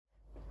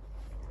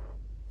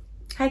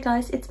Hi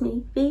guys, it's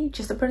me, V,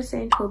 just a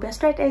person who will be a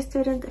straight A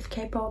student if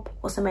K-pop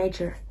was a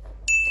major.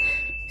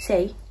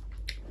 Say,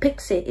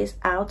 PIXY is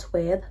out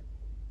with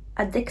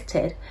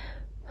Addicted.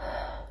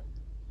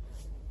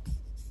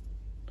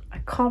 I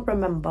can't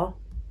remember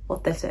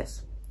what this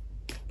is.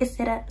 Is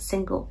it a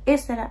single?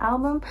 Is it an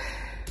album?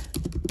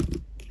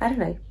 I don't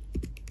know.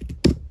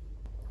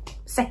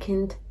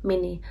 Second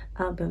mini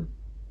album.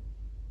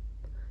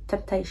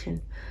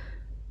 Temptation.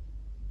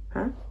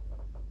 Huh?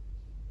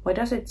 Why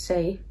does it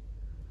say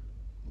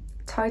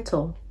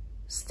title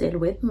Still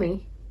With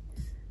Me?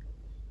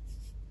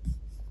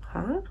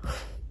 Huh?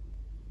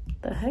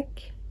 The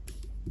heck?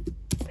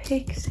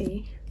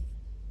 PIXY.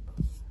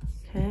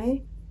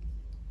 Okay.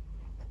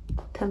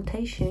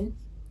 Temptation.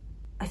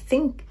 I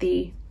think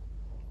the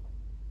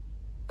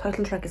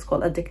title track is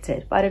called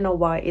Addicted, but I don't know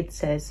why it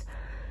says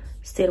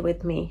Still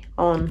With Me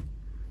on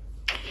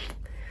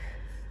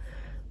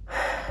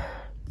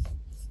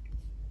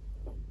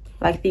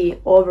like the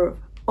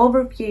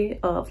overview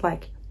of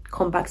like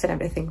comebacks and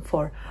everything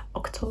for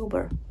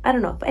October. I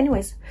don't know, but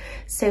anyways,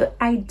 so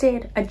I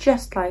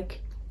just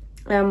like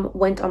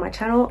went on my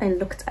channel and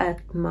looked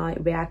at my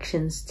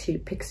reactions to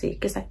PIXY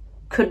because I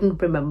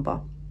couldn't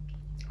remember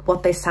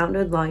what they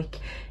sounded like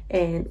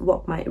and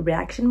what my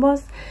reaction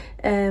was.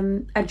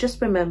 I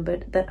just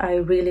remembered that I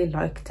really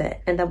liked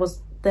it, and that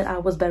I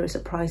was very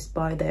surprised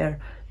by their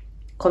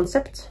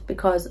concept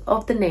because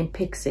of the name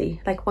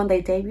PIXY. Like when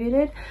they debuted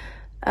it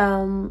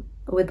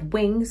with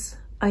wings,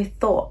 I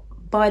thought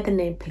by the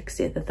name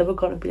PIXY that they were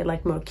gonna be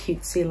like more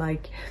cutesy,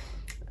 like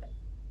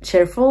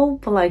cheerful,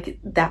 but like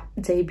that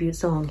debut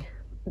song,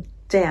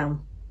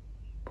 damn.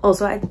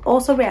 Also, I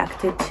also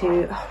reacted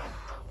to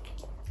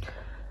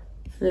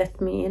Let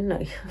Me In.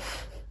 No.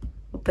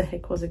 What the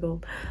heck was it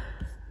called?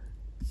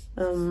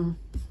 Let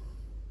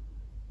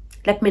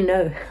Me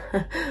Know.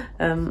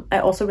 I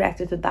also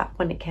reacted to that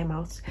when it came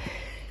out.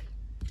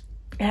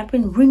 I've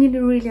been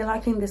really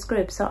liking this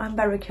group, so I'm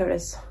very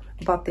curious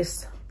about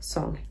this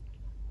song.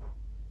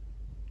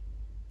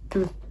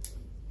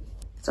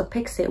 So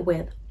PIXY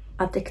with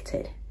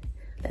Addicted.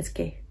 Let's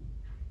go.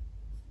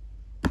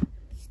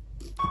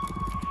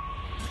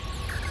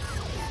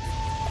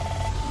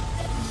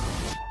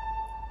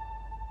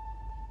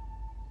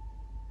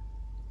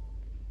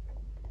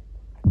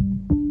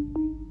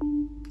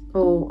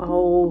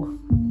 Oh,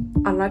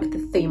 I like the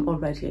theme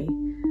already.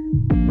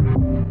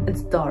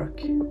 It's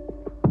dark.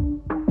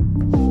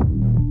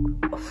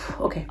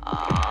 Okay.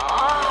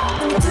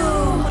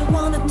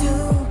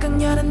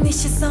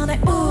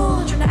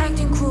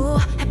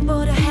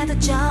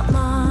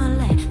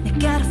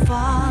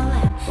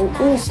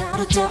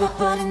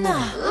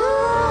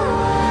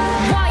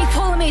 Why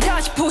pull me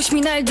다시 push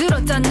me 날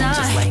들었잖아.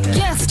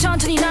 Yes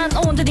천천히 난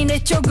온전히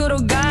내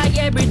쪽으로 가.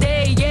 Every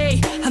day yeah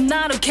I'm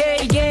not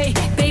okay yeah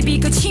baby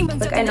그 침방.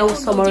 Like I know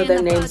some of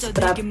their names,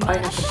 but I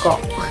forgot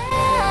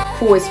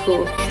who is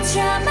who.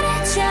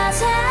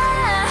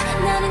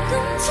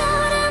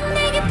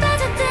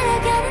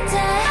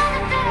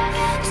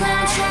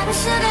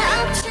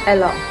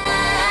 Ella.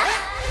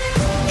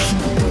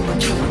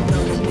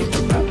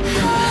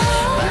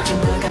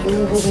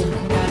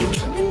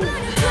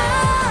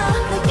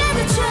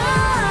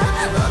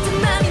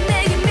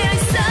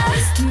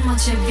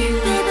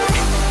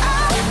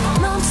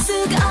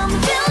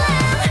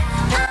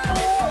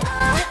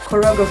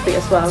 Choreography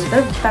as well,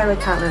 they're very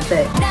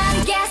talented.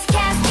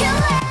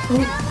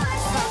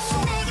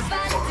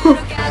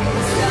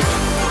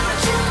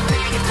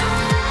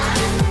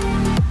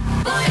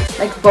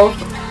 Like both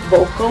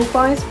vocal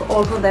wise, but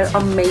also they're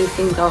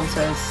amazing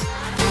dancers.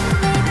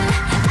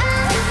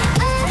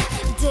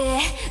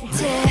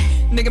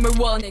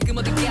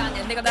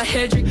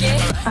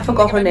 I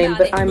forgot her name,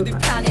 but I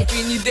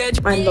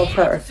love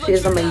her. She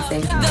is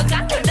amazing.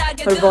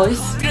 Her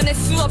voice.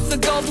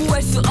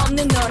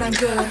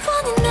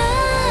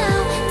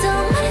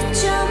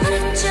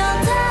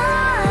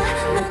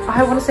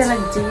 I want to say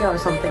like Dia or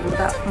something, but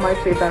that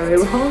might be very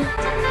wrong.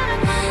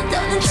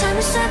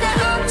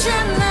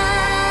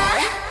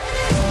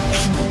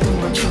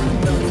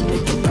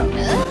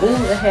 Ooh,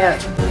 the hair.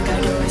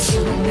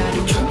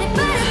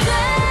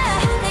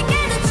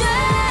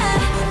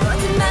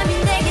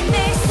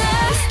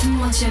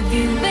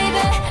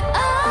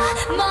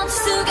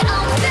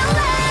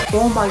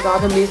 Oh my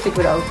god, the music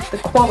video, the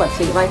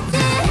quality, like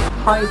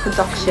high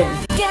production.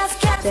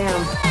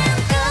 Damn.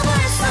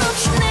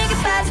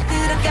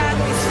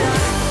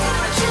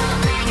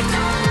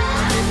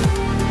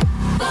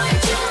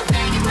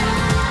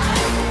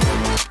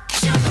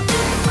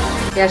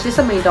 Yeah, she's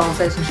a main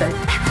dancer, isn't she? I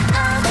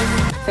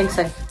think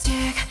so.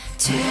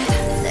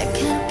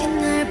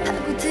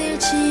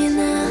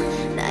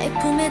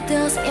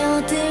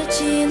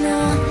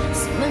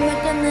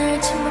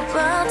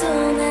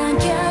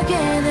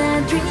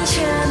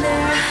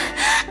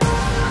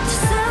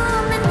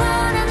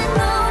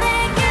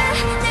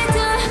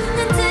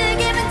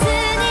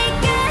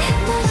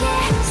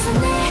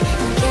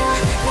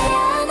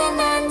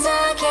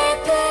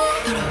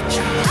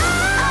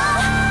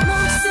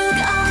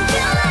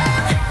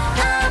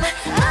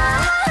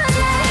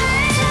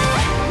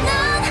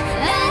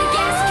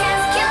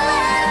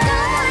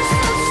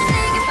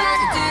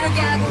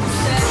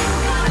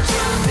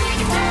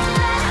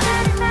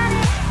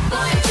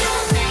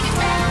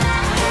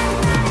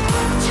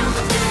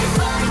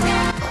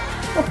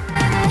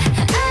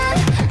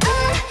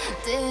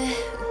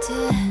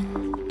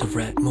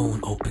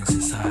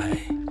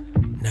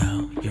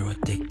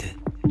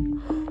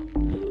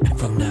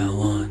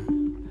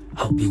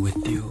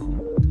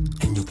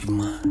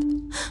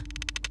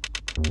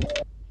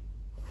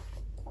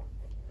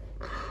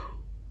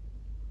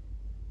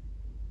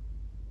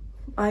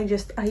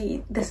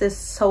 this is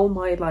so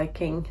my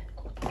liking,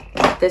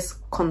 this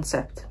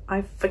concept.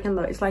 I freaking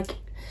love it. It's like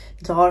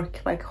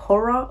dark, like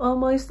horror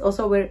almost.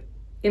 Also, we're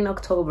in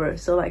October,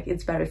 so like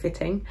it's very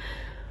fitting.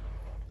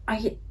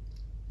 I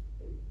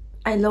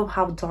love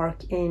how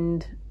dark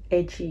and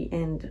edgy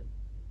and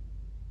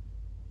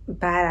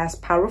badass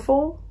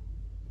powerful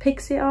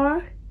PIXY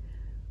are.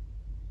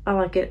 I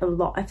like it a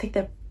lot. I think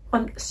they're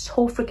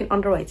so freaking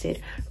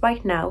underrated.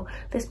 Right now,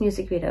 this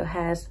music video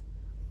has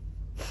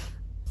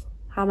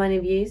how many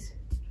views?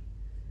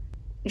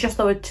 Just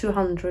over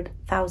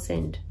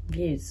 200,000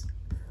 views.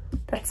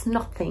 That's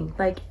nothing,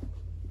 like,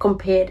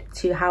 compared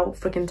to how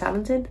freaking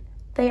talented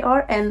they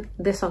are, and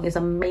this song is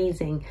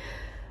amazing.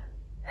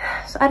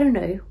 So I don't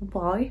know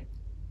why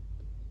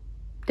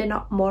they're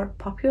not more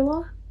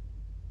popular.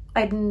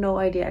 I have no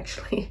idea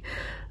actually.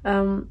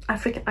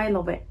 I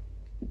love it,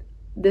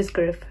 this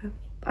group.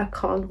 I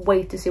can't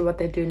wait to see what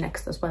they do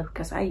next as well,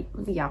 because I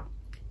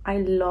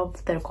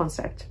love their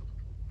concept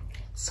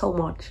so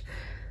much,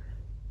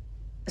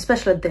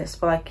 especially this,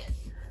 but like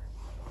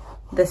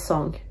this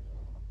song.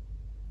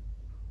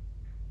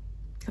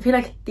 I feel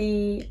like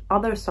the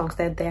other songs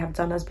that they have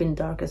done has been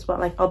dark as well,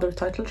 like other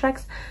title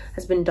tracks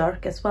has been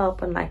dark as well,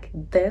 but like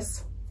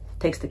this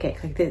takes the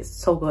cake. Like, this is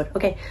so good.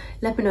 Okay,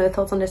 let me know your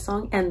thoughts on this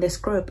song and this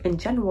group in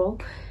general.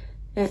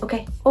 And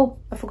okay, oh,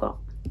 I forgot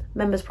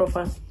members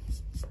profile.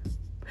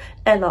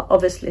 Ella,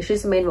 obviously,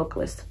 she's the main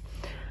vocalist.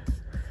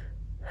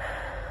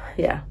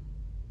 Yeah,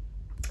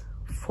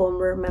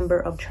 former member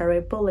of Cherry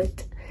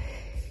Bullet.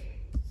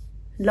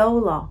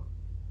 Lula,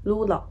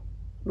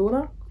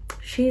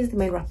 she's the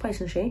main rapper,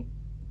 isn't she?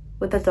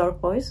 With the dark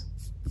voice.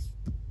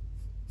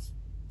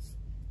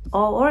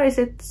 Oh, or is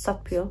it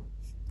𝗙𝗢𝗟𝗟𝗪?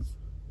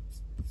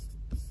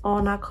 Oh,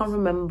 no, I can't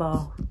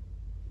remember.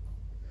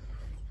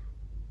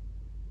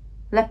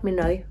 Let me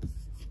know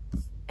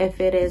if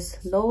it is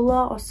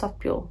Lola or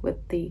𝗙𝗢𝗟𝗟𝗪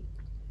with the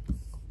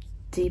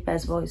deep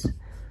ass voice.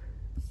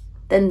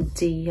 Then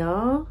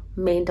Dia,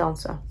 main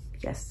dancer.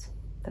 Yes,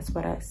 that's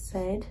what I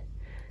said.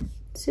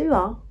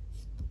 Tua,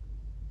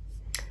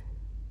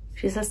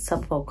 she's a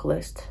sub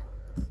vocalist.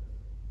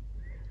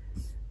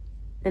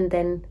 And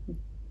then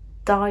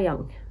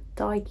Dayoung,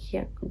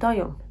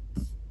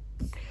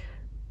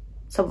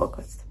 sub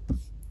vocalist.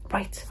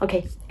 Right,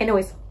 okay,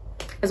 anyways,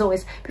 as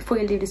always, before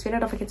you leave this video,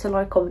 don't forget to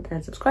like, comment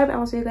and subscribe, and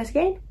I'll see you guys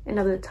again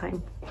another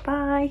time.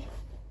 Bye.